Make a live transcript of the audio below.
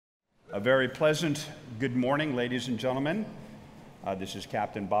A very pleasant good morning, ladies and gentlemen. This is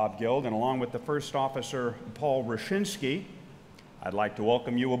Captain Bob Guild, and along with the First Officer Paul Rashinsky, I'd like to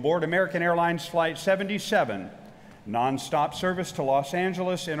welcome you aboard American Airlines Flight 77, non-stop service to Los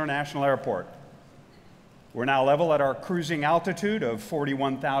Angeles International Airport. We're now level at our cruising altitude of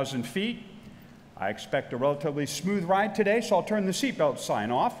 41,000 feet. I expect a relatively smooth ride today, so I'll turn the seatbelt sign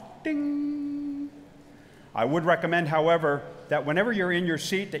off. Ding! I would recommend, however, that whenever you're in your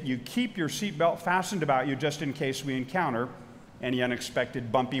seat, that you keep your seatbelt fastened about you just in case we encounter any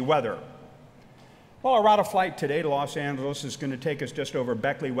unexpected bumpy weather. Well, our route of flight today to Los Angeles is going to take us just over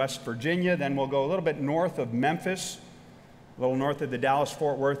Beckley, West Virginia. Then we'll go a little bit north of Memphis, a little north of the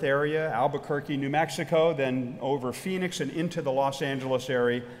Dallas-Fort Worth area, Albuquerque, New Mexico, then over Phoenix and into the Los Angeles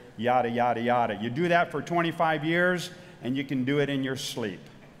area, yada, yada, yada. You do that for 25 years, and you can do it in your sleep.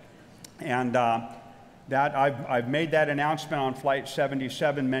 And I've made that announcement on Flight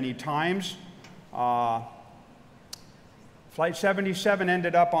 77 many times. Flight 77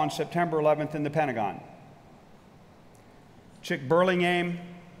 ended up on September 11th in the Pentagon. Chick Burlingame,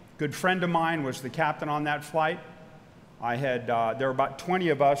 good friend of mine, was the captain on that flight. There were about 20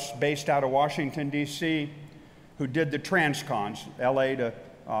 of us based out of Washington, D.C., who did the transcons,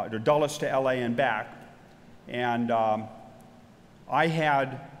 Dulles to LA and back. And I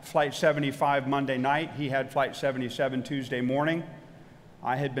had Flight 75 Monday night. He had Flight 77 Tuesday morning.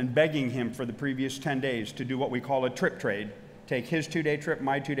 I had been begging him for the previous 10 days to do what we call a trip trade. Take his 2-day trip,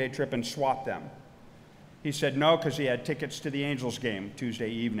 my 2-day trip, and swap them. He said no, because he had tickets to the Angels game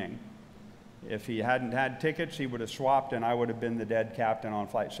Tuesday evening. If he hadn't had tickets, he would have swapped, and I would have been the dead captain on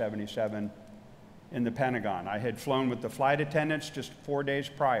Flight 77 in the Pentagon. I had flown with the flight attendants just 4 days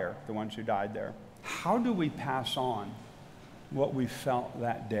prior, the ones who died there. How do we pass on what we felt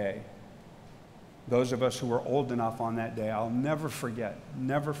that day? Those of us who were old enough on that day, I'll never forget,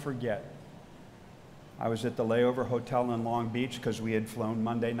 never forget. I was at the layover hotel in Long Beach because we had flown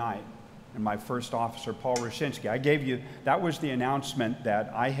Monday night. And my first officer, Paul Rashinsky, that was the announcement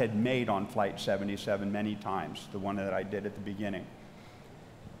that I had made on Flight 77 many times, the one that I did at the beginning.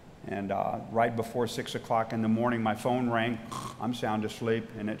 And right before 6 o'clock in the morning, my phone rang. I'm sound asleep,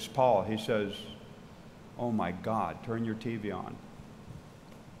 and it's Paul. He says, "Oh my God, turn your TV on."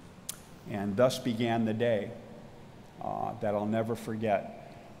 And thus began the day that I'll never forget.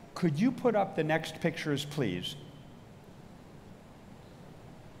 Could you put up the next pictures, please?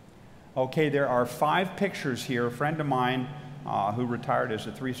 Okay, there are 5 pictures here. A friend of mine who retired as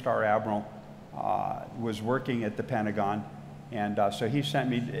a 3-star admiral was working at the Pentagon, and so he sent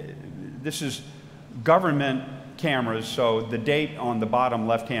me, this is government cameras, so the date on the bottom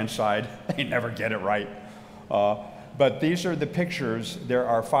left-hand side, they never get it right. But these are the pictures. There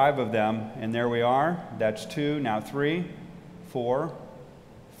are 5 of them, and there we are. That's 2, now 3, 4,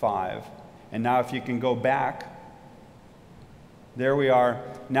 5. And now if you can go back, there we are.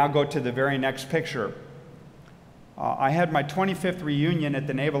 Now go to the very next picture. I had my 25th reunion at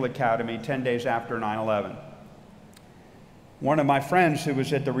the Naval Academy 10 days after 9/11. One of my friends who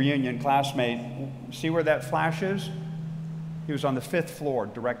was at the reunion, classmate, see where that flash is? He was on the 5th floor,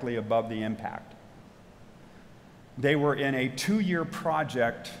 directly above the impact. They were in a 2-year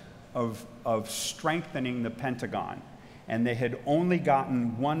project of strengthening the Pentagon, and they had only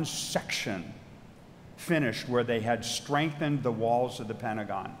gotten one section finished where they had strengthened the walls of the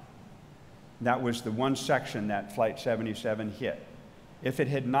Pentagon. That was the one section that Flight 77 hit. If it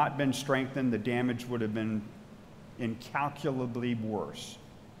had not been strengthened, the damage would have been incalculably worse.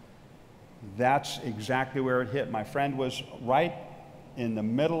 That's exactly where it hit. My friend was right in the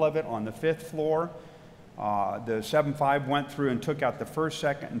middle of it on the 5th floor. The 75 went through and took out the 1st,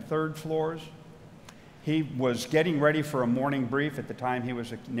 2nd, and 3rd floors. He was getting ready for a morning brief. At the time, he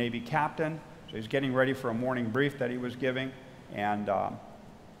was a Navy captain, so he was getting ready for a morning brief that he was giving, and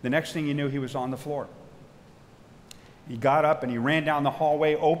the next thing he knew, he was on the floor. He got up and he ran down the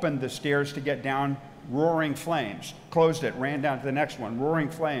hallway, opened the stairs to get down, roaring flames, closed it, ran down to the next one, roaring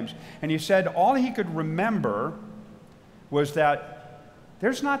flames. And he said all he could remember was that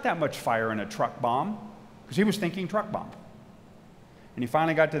there's not that much fire in a truck bomb, because he was thinking truck bomb. And he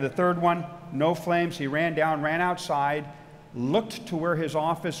finally got to the 3rd one, no flames. He ran down, ran outside, looked to where his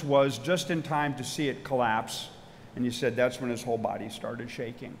office was just in time to see it collapse. And he said that's when his whole body started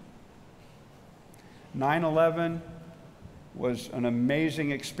shaking. 9/11 was an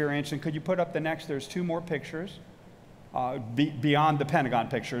amazing experience. And could you put up the next? There's 2 more pictures. Beyond the Pentagon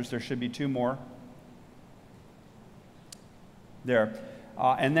pictures, there should be 2 more. There.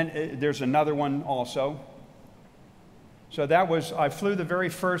 And then there's another one also. So that was, I flew the very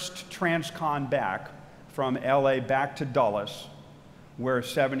first transcon back from LA back to Dulles where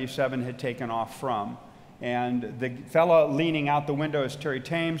 77 had taken off from. And the fella leaning out the window is Terry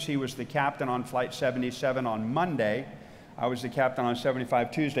Thames. He was the captain on Flight 77 on Monday. I was the captain on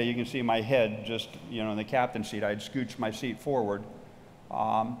 75 Tuesday. You can see my head just, in the captain's seat. I'd scooched my seat forward.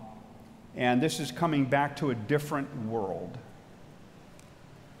 And this is coming back to a different world.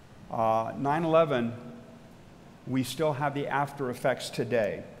 9/11, we still have the after effects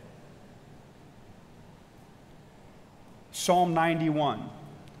today. Psalm 91.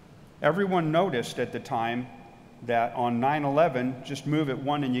 Everyone noticed at the time that on 9/11, just move it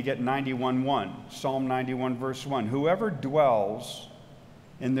one and you get 91:1. Psalm 91 verse 1. Whoever dwells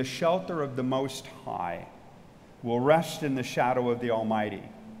in the shelter of the Most High will rest in the shadow of the Almighty.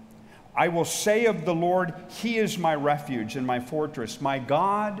 I will say of the Lord, He is my refuge and my fortress, my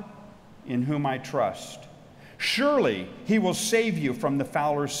God in whom I trust. Surely He will save you from the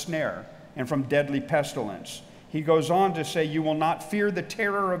fowler's snare and from deadly pestilence. He goes on to say, you will not fear the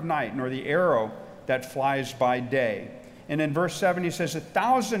terror of night, nor the arrow that flies by day. And in verse 7 he says,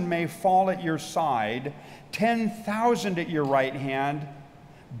 1,000 may fall at your side, 10,000 at your right hand,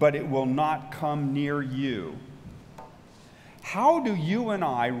 but it will not come near you. How do you and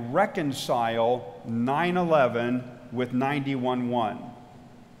I reconcile 9/11 with 91:1?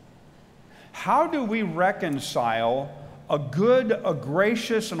 How do we reconcile a good, a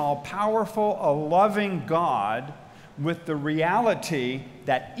gracious, and all-powerful, a loving God with the reality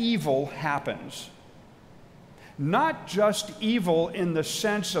that evil happens? Not just evil in the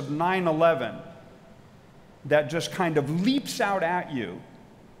sense of 9/11 that just kind of leaps out at you,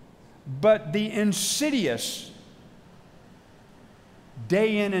 but the insidious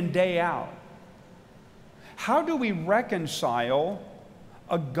day in and day out. How do we reconcile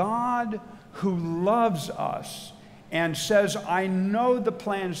a God who loves us and says, I know the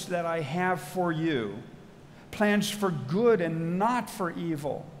plans that I have for you, plans for good and not for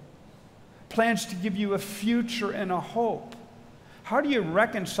evil, plans to give you a future and a hope? How do you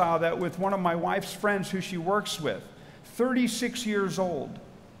reconcile that with one of my wife's friends who she works with, 36 years old?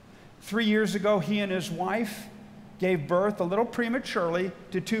 3 years ago, he and his wife gave birth a little prematurely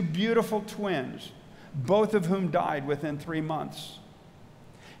to 2 beautiful twins, both of whom died within 3 months.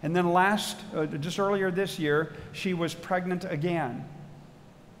 And then just earlier this year, she was pregnant again.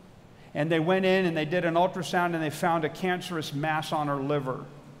 And they went in and they did an ultrasound and they found a cancerous mass on her liver.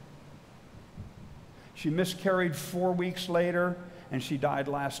 She miscarried 4 weeks later and she died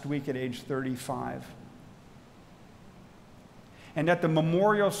last week at age 35. And at the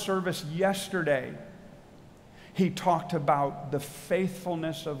memorial service yesterday, he talked about the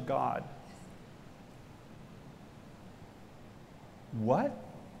faithfulness of God. What?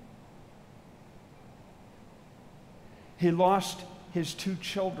 He lost his 2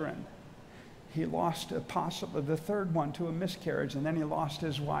 children. He lost the third one to a miscarriage, and then he lost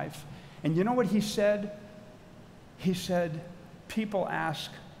his wife. And you know what he said? He said, people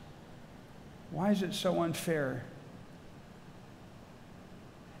ask, why is it so unfair?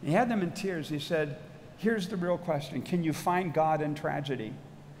 And he had them in tears. He said, here's the real question. Can you find God in tragedy?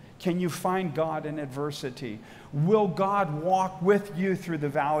 Can you find God in adversity? Will God walk with you through the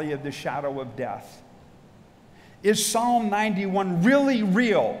valley of the shadow of death? Is Psalm 91 really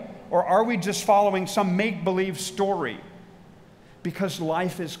real, or are we just following some make-believe story? Because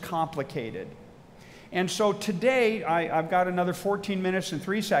life is complicated. And so today, I've got another 14 minutes and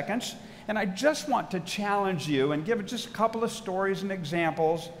 3 seconds, and I just want to challenge you and give just a couple of stories and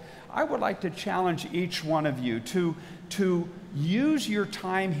examples. I would like to challenge each one of you to use your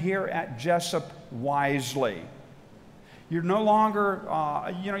time here at Jessup wisely. You're no longer,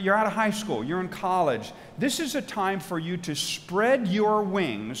 you're out of high school, you're in college. This is a time for you to spread your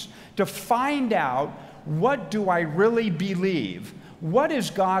wings, to find out, what do I really believe? What is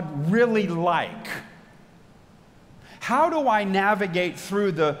God really like? How do I navigate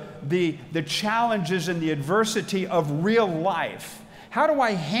through the challenges and the adversity of real life? How do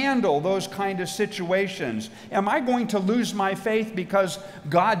I handle those kind of situations? Am I going to lose my faith because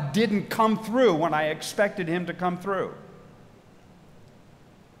God didn't come through when I expected Him to come through?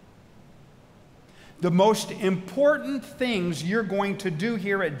 The most important things you're going to do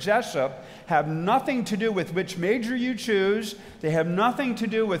here at Jessup have nothing to do with which major you choose. They have nothing to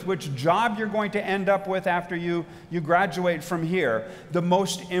do with which job you're going to end up with after you graduate from here. The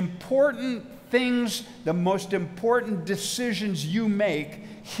most important things, the most important decisions you make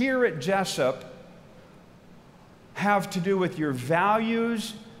here at Jessup have to do with your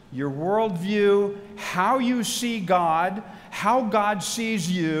values, your worldview, how you see God, how God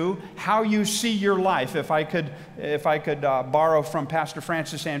sees you, how you see your life, if I could borrow from Pastor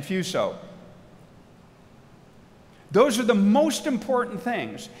Francis Anfuso. Those are the most important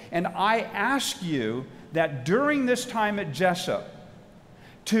things. And I ask you that during this time at Jessup,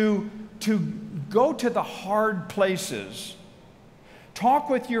 to go to the hard places. Talk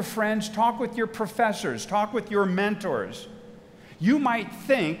with your friends, talk with your professors, talk with your mentors. You might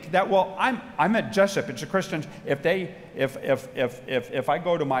think that, well, I'm at Jessup, it's a Christian. If I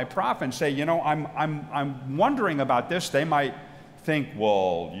go to my prof and say, you know, I'm wondering about this, they might think,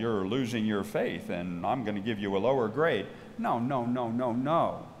 well, you're losing your faith and I'm going to give you a lower grade. No, no, no, no,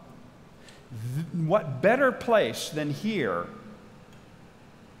 no. What better place than here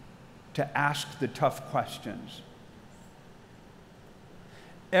to ask the tough questions?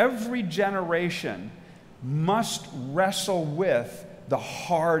 Every generation must wrestle with the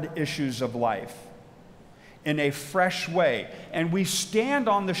hard issues of life in a fresh way. And we stand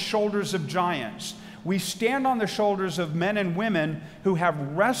on the shoulders of giants. We stand on the shoulders of men and women who have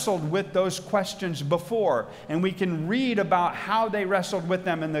wrestled with those questions before. And we can read about how they wrestled with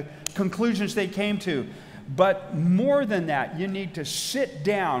them and the conclusions they came to. But more than that, you need to sit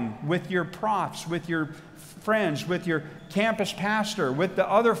down with your profs, with your friends, with your campus pastor, with the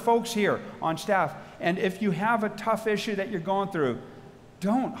other folks here on staff. And if you have a tough issue that you're going through,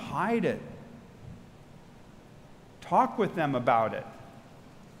 don't hide it. Talk with them about it.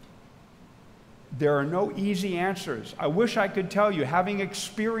 There are no easy answers. I wish I could tell you, having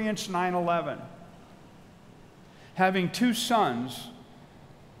experienced 9/11, having two sons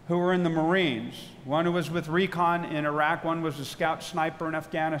who were in the Marines, one who was with recon in Iraq, one was a scout sniper in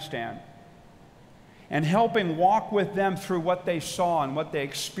Afghanistan, and helping walk with them through what they saw and what they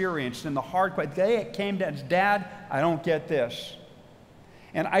experienced in the hard way. They came to us, Dad, I don't get this.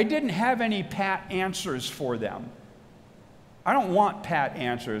 And I didn't have any pat answers for them. I don't want pat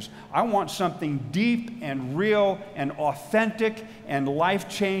answers. I want something deep and real and authentic and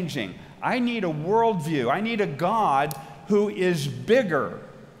life-changing. I need a worldview. I need a God who is bigger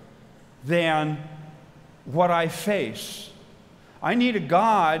than what I face. I need a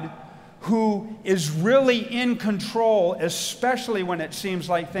God who is really in control, especially when it seems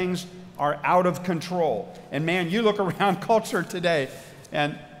like things are out of control. And man, you look around culture today,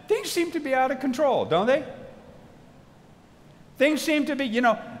 and things seem to be out of control, don't they? Things seem to be, you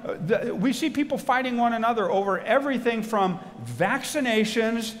know, we see people fighting one another over everything from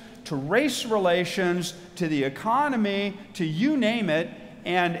vaccinations to race relations to the economy to you name it.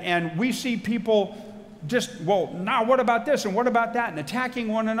 And we see people just, well, now what about this and what about that, and attacking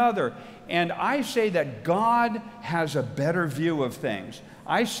one another. And I say that God has a better view of things.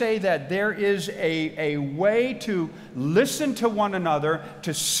 I say that there is a way to listen to one another,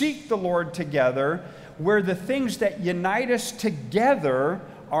 to seek the Lord together, where the things that unite us together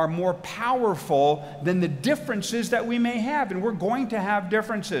are more powerful than the differences that we may have. And we're going to have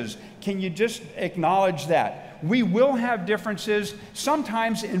differences. Can you just acknowledge that? We will have differences,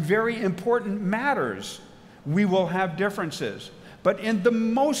 sometimes in very important matters. We will have differences. But in the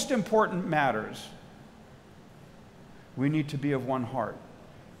most important matters, we need to be of one heart.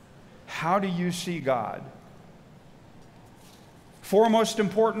 How do you see God? Four most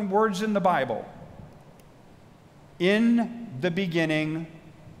important words in the Bible. In the beginning,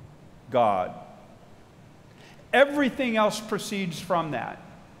 God. Everything else proceeds from that.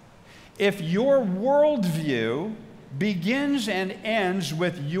 If your worldview begins and ends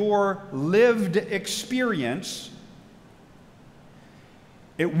with your lived experience,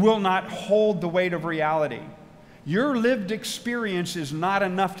 it will not hold the weight of reality. Your lived experience is not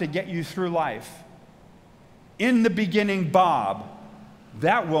enough to get you through life. In the beginning, Bob,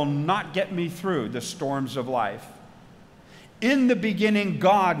 that will not get me through the storms of life. In the beginning,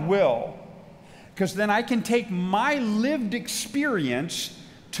 God will. Because then I can take my lived experience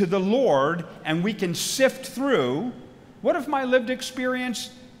to the Lord and we can sift through. What if my lived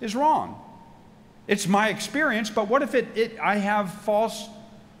experience is wrong? It's my experience, but what if I have false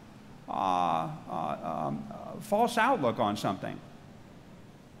outlook on something?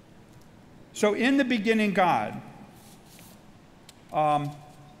 So in the beginning, God. How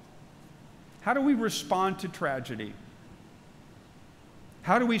do we respond to tragedy?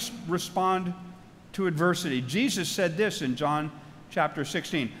 How do we respond to adversity? Jesus said this in John chapter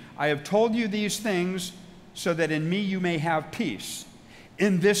 16. I have told you these things so that in me you may have peace.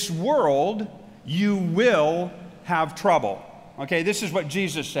 In this world you will have trouble. Okay, this is what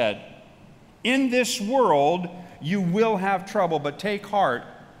Jesus said. In this world you will have trouble, but take heart,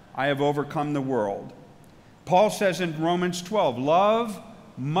 I have overcome the world. Paul says in Romans 12, love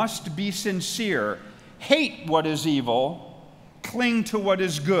must be sincere. Hate what is evil. Cling to what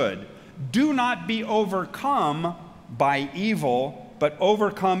is good. Do not be overcome by evil, but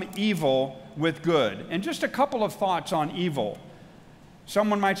overcome evil with good. And just a couple of thoughts on evil.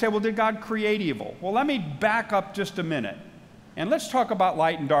 Someone might say, well, did God create evil? Well, let me back up just a minute. And let's talk about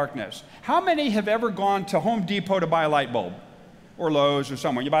light and darkness. How many have ever gone to Home Depot to buy a light bulb? Or Lowe's or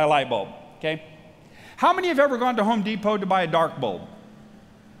somewhere. You buy a light bulb, okay? How many have ever gone to Home Depot to buy a dark bulb?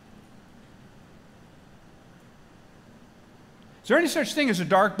 Is there any such thing as a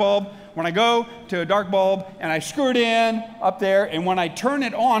dark bulb? When I go to a dark bulb and I screw it in up there, and when I turn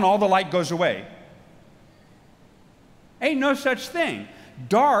it on, all the light goes away. Ain't no such thing.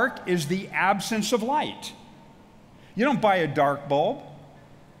 Dark is the absence of light. You don't buy a dark bulb.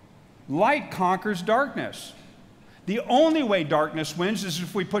 Light conquers darkness. The only way darkness wins is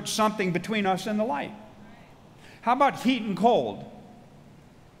if we put something between us and the light. How about heat and cold?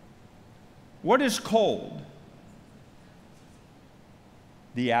 What is cold?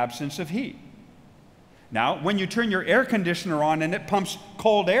 The absence of heat. Now, when you turn your air conditioner on and it pumps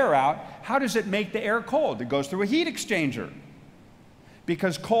cold air out, how does it make the air cold? It goes through a heat exchanger.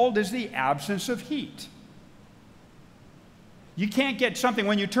 Because cold is the absence of heat. You can't get something,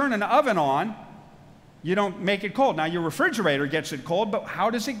 when you turn an oven on, you don't make it cold. Now, your refrigerator gets it cold, but how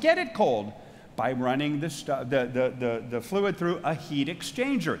does it get it cold? By running the fluid through a heat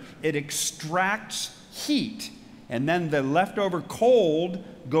exchanger. It extracts heat, and then the leftover cold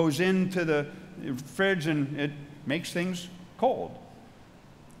goes into the fridge and it makes things cold.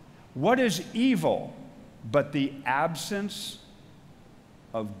 What is evil but the absence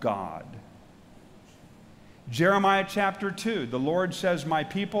of God? Jeremiah chapter 2, the Lord says, my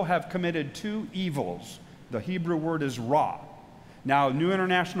people have committed two evils. The Hebrew word is ra. Now, New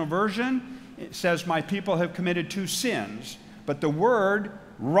International Version, it says, my people have committed two sins. But the word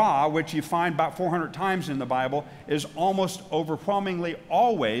ra, which you find about 400 times in the Bible, is almost overwhelmingly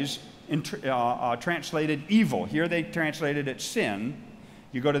always translated evil. Here they translated it sin.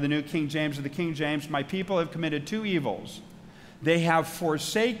 You go to the New King James or the King James, my people have committed two evils. They have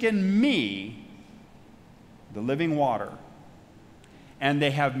forsaken me, the living water, and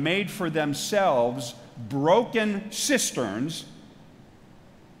they have made for themselves broken cisterns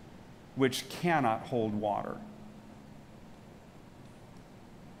which cannot hold water.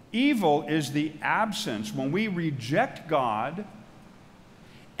 Evil is the absence. When we reject God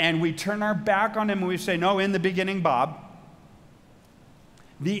and we turn our back on Him and we say, no, in the beginning, Bob,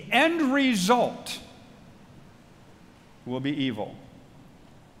 the end result will be evil.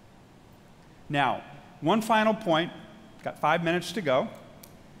 Now, one final point. Got 5 minutes to go.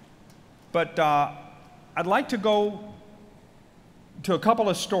 But I'd like to go to a couple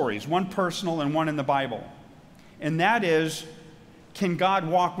of stories, one personal and one in the Bible. And that is, can God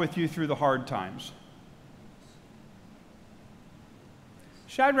walk with you through the hard times?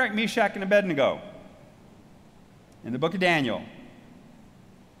 Shadrach, Meshach, and Abednego in the book of Daniel.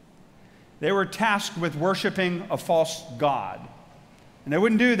 They were tasked with worshiping a false god. And they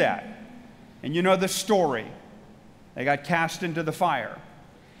wouldn't do that. And you know the story. They got cast into the fire.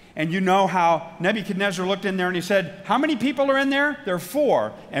 And you know how Nebuchadnezzar looked in there and he said, how many people are in there? There are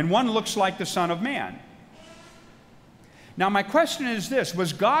 4, and one looks like the Son of Man. Now my question is this,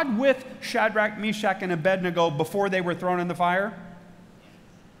 was God with Shadrach, Meshach, and Abednego before they were thrown in the fire?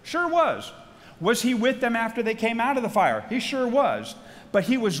 Sure was. Was He with them after they came out of the fire? He sure was. But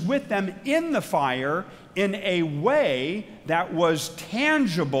He was with them in the fire in a way that was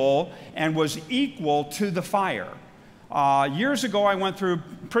tangible and was equal to the fire. Years ago, I went through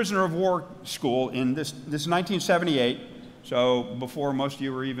prisoner of war school in this 1978, so before most of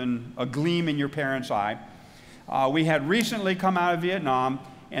you were even a gleam in your parents' eye. We had recently come out of Vietnam,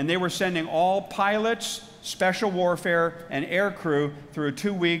 and they were sending all pilots, special warfare, and air crew through a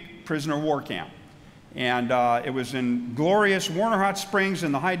 2-week prisoner of war camp. And it was in glorious Warner Hot Springs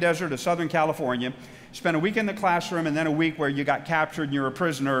in the high desert of Southern California. Spent a week in the classroom and then a week where you got captured and you're a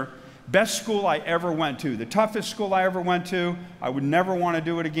prisoner. Best school I ever went to, the toughest school I ever went to. I would never want to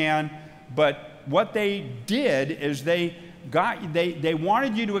do it again. But what they did is they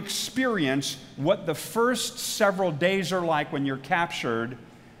wanted you to experience what the first several days are like when you're captured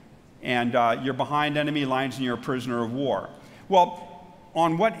and you're behind enemy lines and you're a prisoner of war. Well,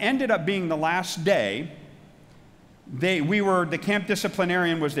 on what ended up being the last day, the camp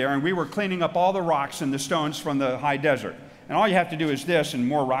disciplinarian was there, and we were cleaning up all the rocks and the stones from the high desert. And all you have to do is this, and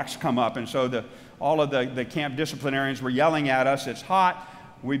more rocks come up. And so all of the camp disciplinarians were yelling at us, it's hot,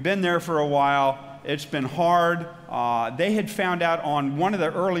 we've been there for a while, it's been hard. They had found out on one of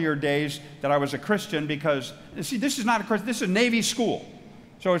the earlier days that I was a Christian because, see, this is not a Christian, this is a Navy school.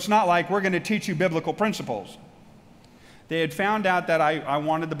 So it's not like we're going to teach you biblical principles. They had found out that I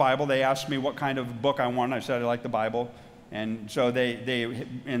wanted the Bible. They asked me what kind of book I wanted. I said I like the Bible. And so they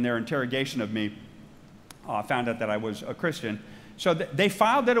in their interrogation of me, found out that I was a Christian. So they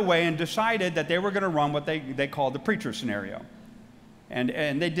filed it away and decided that they were going to run what they called the preacher scenario.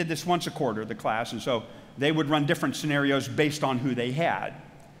 And they did this once a quarter, the class, and so they would run different scenarios based on who they had.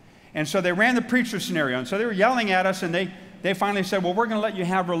 And so they ran the preacher scenario, and so they were yelling at us, and they finally said, well, we're going to let you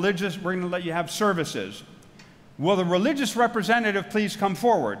have we're going to let you have services. Will the religious representative please come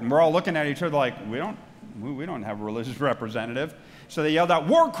forward? And we're all looking at each other like, we don't have a religious representative. So they yelled out,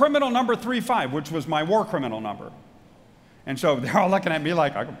 war criminal number 35, which was my war criminal number. And so they're all looking at me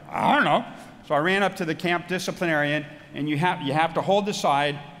like, I don't know. So I ran up to the camp disciplinarian, and you have to hold the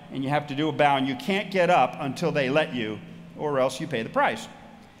side, and you have to do a bow, and you can't get up until they let you, or else you pay the price.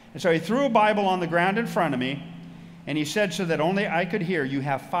 And so he threw a Bible on the ground in front of me, and he said, so that only I could hear, you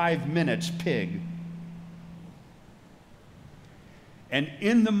have 5 minutes, pig. And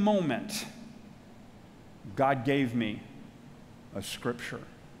in the moment, God gave me a scripture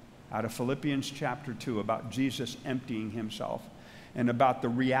out of Philippians chapter 2 about Jesus emptying himself and about the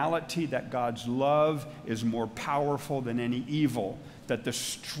reality that God's love is more powerful than any evil, that the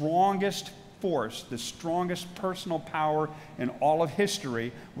strongest force, the strongest personal power in all of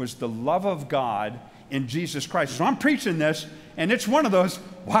history was the love of God in Jesus Christ. So I'm preaching this, and it's one of those,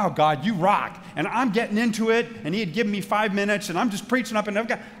 wow, God, you rock. And I'm getting into it, and he had given me 5 minutes, and I'm just preaching up and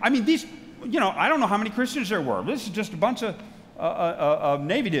down. I mean, these, I don't know how many Christians there were. This is just a bunch of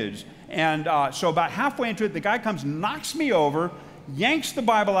Navy dudes. And so about halfway into it, the guy comes, knocks me over, yanks the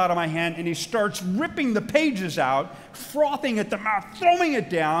Bible out of my hand, and he starts ripping the pages out, frothing at the mouth, throwing it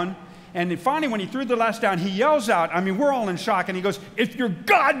down. And finally, when he threw the last down, he yells out, I mean, we're all in shock, and he goes, if your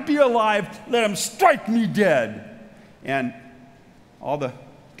God be alive, let him strike me dead. And all the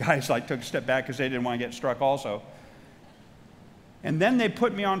guys took a step back because they didn't want to get struck also. And then they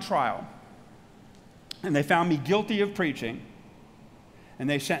put me on trial. And they found me guilty of preaching, and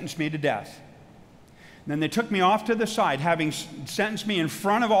they sentenced me to death. And then they took me off to the side, having sentenced me in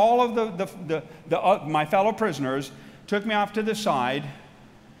front of all of my fellow prisoners, took me off to the side,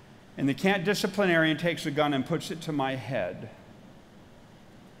 and the camp disciplinarian takes a gun and puts it to my head.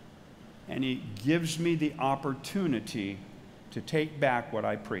 And he gives me the opportunity to take back what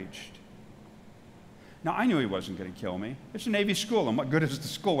I preached. Now, I knew he wasn't going to kill me. It's a Navy school, and what good is the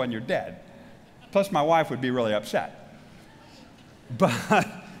school when you're dead? Plus, my wife would be really upset. But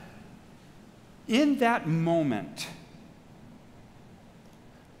in that moment,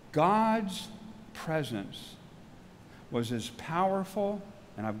 God's presence was as powerful,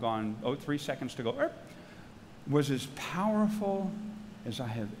 and I've gone, 3 seconds to go, was as powerful as I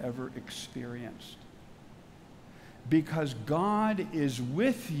have ever experienced. Because God is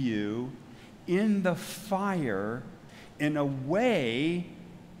with you in the fire in a way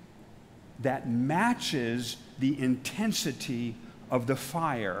that matches the intensity of the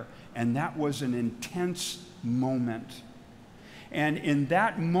fire. And that was an intense moment. And in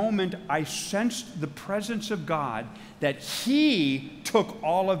that moment, I sensed the presence of God, that he took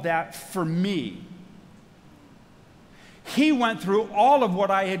all of that for me. He went through all of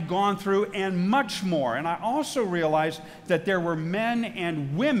what I had gone through and much more. And I also realized that there were men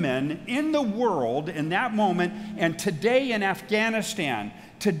and women in the world in that moment, and today in Afghanistan,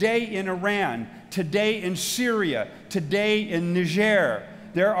 today in Iran, today in Syria, today in Niger.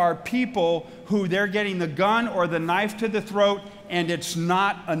 There are people who they're getting the gun or the knife to the throat, and it's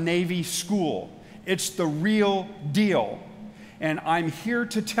not a Navy school. It's the real deal. And I'm here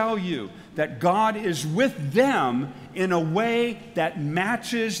to tell you that God is with them in a way that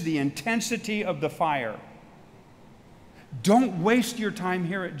matches the intensity of the fire. Don't waste your time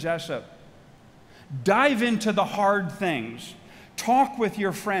here at Jessup. Dive into the hard things. Talk with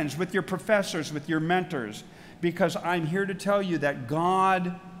your friends, with your professors, with your mentors, because I'm here to tell you that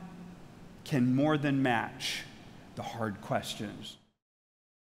God can more than match the hard questions.